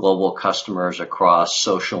names of global customers across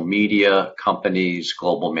social media companies,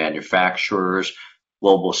 global manufacturers,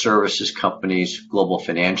 global services companies, global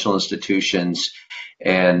financial institutions,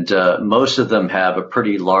 and most of them have a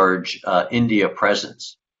pretty large India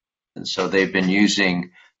presence. And so they've been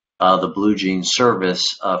using the BlueJeans service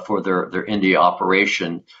for their India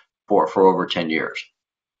operation for over 10 years.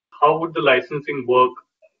 How would the licensing work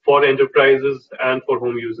for enterprises and for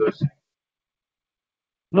home users?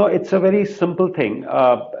 No, it's a very simple thing.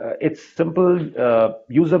 It's simple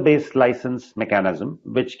user-based license mechanism,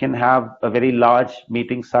 which can have a very large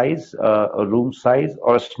meeting size, a room size,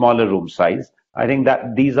 or a smaller room size. I think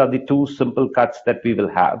that these are the two simple cuts that we will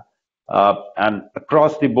have. And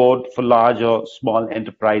across the board for large or small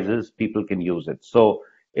enterprises, people can use it. So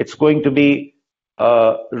it's going to be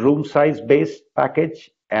a room size based package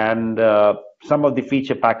and some of the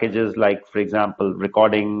feature packages, like, for example,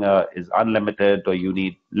 recording is unlimited or you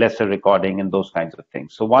need lesser recording and those kinds of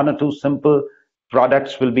things. So one or two simple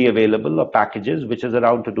products will be available or packages, which is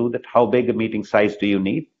around to do that. How big a meeting size do you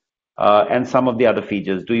need? And some of the other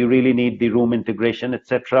features. Do you really need the room integration,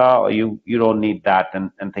 etc., or you don't need that,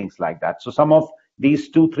 and things like that. So some of these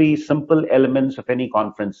two, three simple elements of any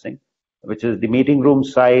conferencing, which is the meeting room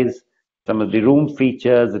size, some of the room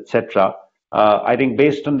features, etc. I think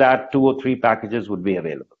based on that, 2 or 3 packages would be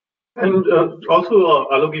available. And also,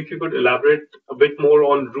 Alok, if you could elaborate a bit more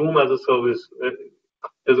on room as a service.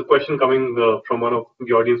 There's a question coming from one of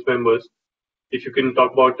the audience members. If you can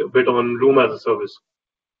talk about a bit on room as a service.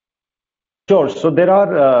 Sure. So there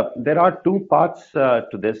are 2 parts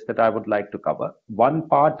to this that I would like to cover. One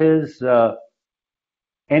part is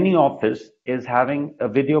any office is having a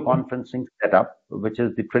video conferencing setup, which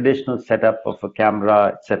is the traditional setup of a camera,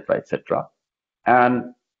 etc., etc.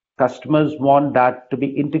 And customers want that to be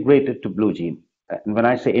integrated to BlueJeans. And when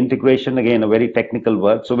I say integration, again, a very technical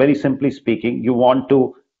word. So very simply speaking, you want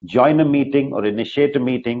to join a meeting or initiate a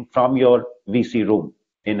meeting from your VC room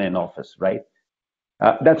in an office, right?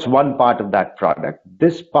 That's one part of that product.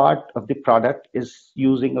 This part of the product is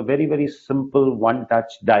using a very, very simple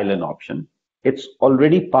one-touch dial-in option. It's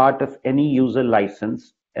already part of any user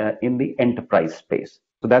license in the enterprise space.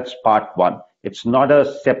 So that's part one. It's not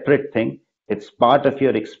a separate thing. It's part of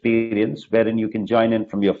your experience wherein you can join in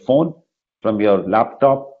from your phone, from your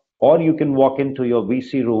laptop, or you can walk into your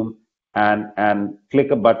VC room and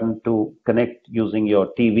click a button to connect using your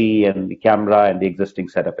TV and the camera and the existing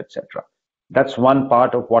setup, etc. That's one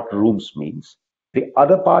part of what rooms means. The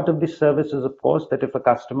other part of the service is, of course, that if a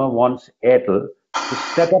customer wants Airtel to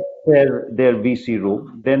set up their VC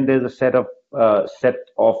room, then there's a set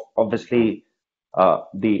of obviously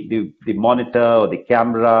the monitor or the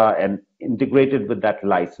camera and integrated with that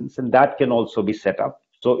license, and that can also be set up.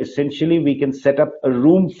 So essentially, we can set up a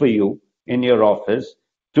room for you in your office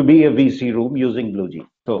to be a VC room using BlueJeans.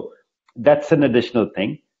 So that's an additional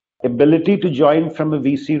thing. Ability to join from a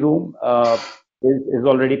VC room is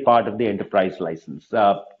already part of the enterprise license.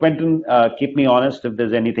 Quentin, keep me honest if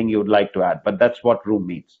there's anything you would like to add, but that's what room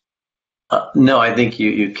means. No, I think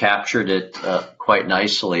you captured it quite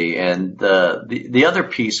nicely. And the other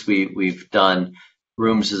piece we've done,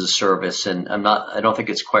 rooms as a service, and I don't think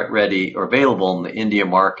it's quite ready or available in the India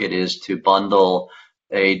market, is to bundle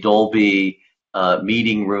a Dolby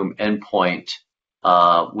meeting room endpoint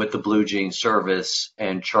with the BlueJeans service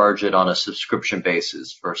and charge it on a subscription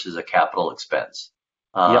basis versus a capital expense.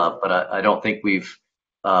 Yep. But I don't think we've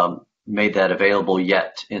made that available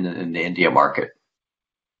yet in the India market.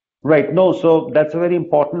 Right. No, so that's a very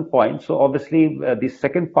important point. So obviously, the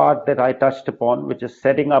second part that I touched upon, which is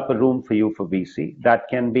setting up a room for you for VC, that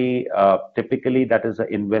can be typically that is an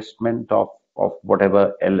investment of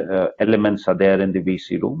whatever elements are there in the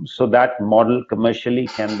VC room. So that model commercially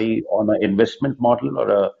can be on an investment model or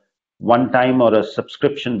a one-time or a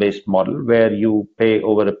subscription-based model where you pay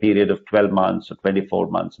over a period of 12 months or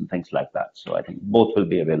 24 months and things like that. So I think both will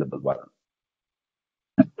be available, Varun.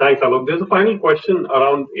 Thanks, Alok. There's a final question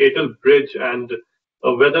around Airtel Bridge and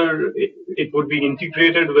whether it would be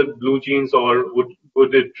integrated with BlueJeans or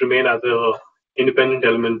would it remain as an independent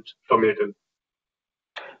element from Airtel?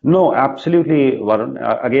 No, absolutely, Varun.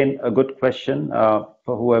 Again, a good question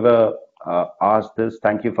for whoever asked this.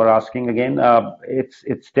 Thank you for asking again.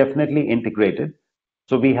 It's definitely integrated.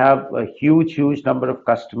 So we have a huge number of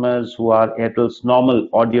customers who are Airtel's normal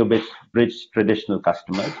audio bridge traditional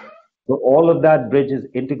customers. So all of that bridge is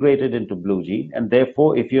integrated into BlueJeans, and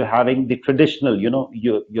therefore, if you're having the traditional,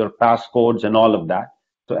 your passcodes and all of that.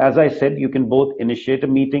 So as I said, you can both initiate a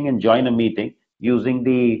meeting and join a meeting using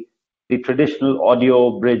the traditional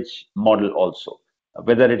audio bridge model also,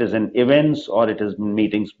 whether it is in events or it is in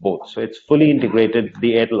meetings, both. So it's fully integrated,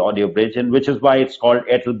 the Airtel audio bridge, and which is why it's called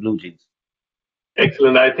Airtel BlueJeans.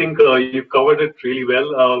 Excellent. I think you've covered it really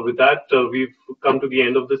well. With that, we've come to the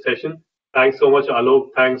end of the session. Thanks so much,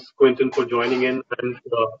 Alok. Thanks, Quentin, for joining in and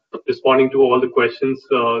responding to all the questions.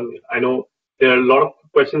 I know there are a lot of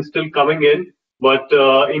questions still coming in, but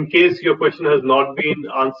in case your question has not been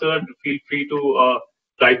answered, feel free to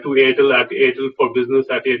write to Airtel at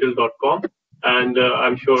airtelforbusiness@airtel.com. and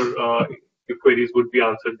I'm sure your queries would be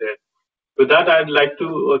answered there. With that, I'd like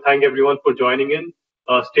to thank everyone for joining in.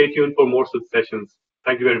 Stay tuned for more such sessions.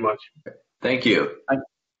 Thank you very much. Thank you.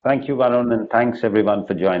 Thank you, Varun, and thanks everyone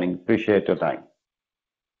for joining. Appreciate your time.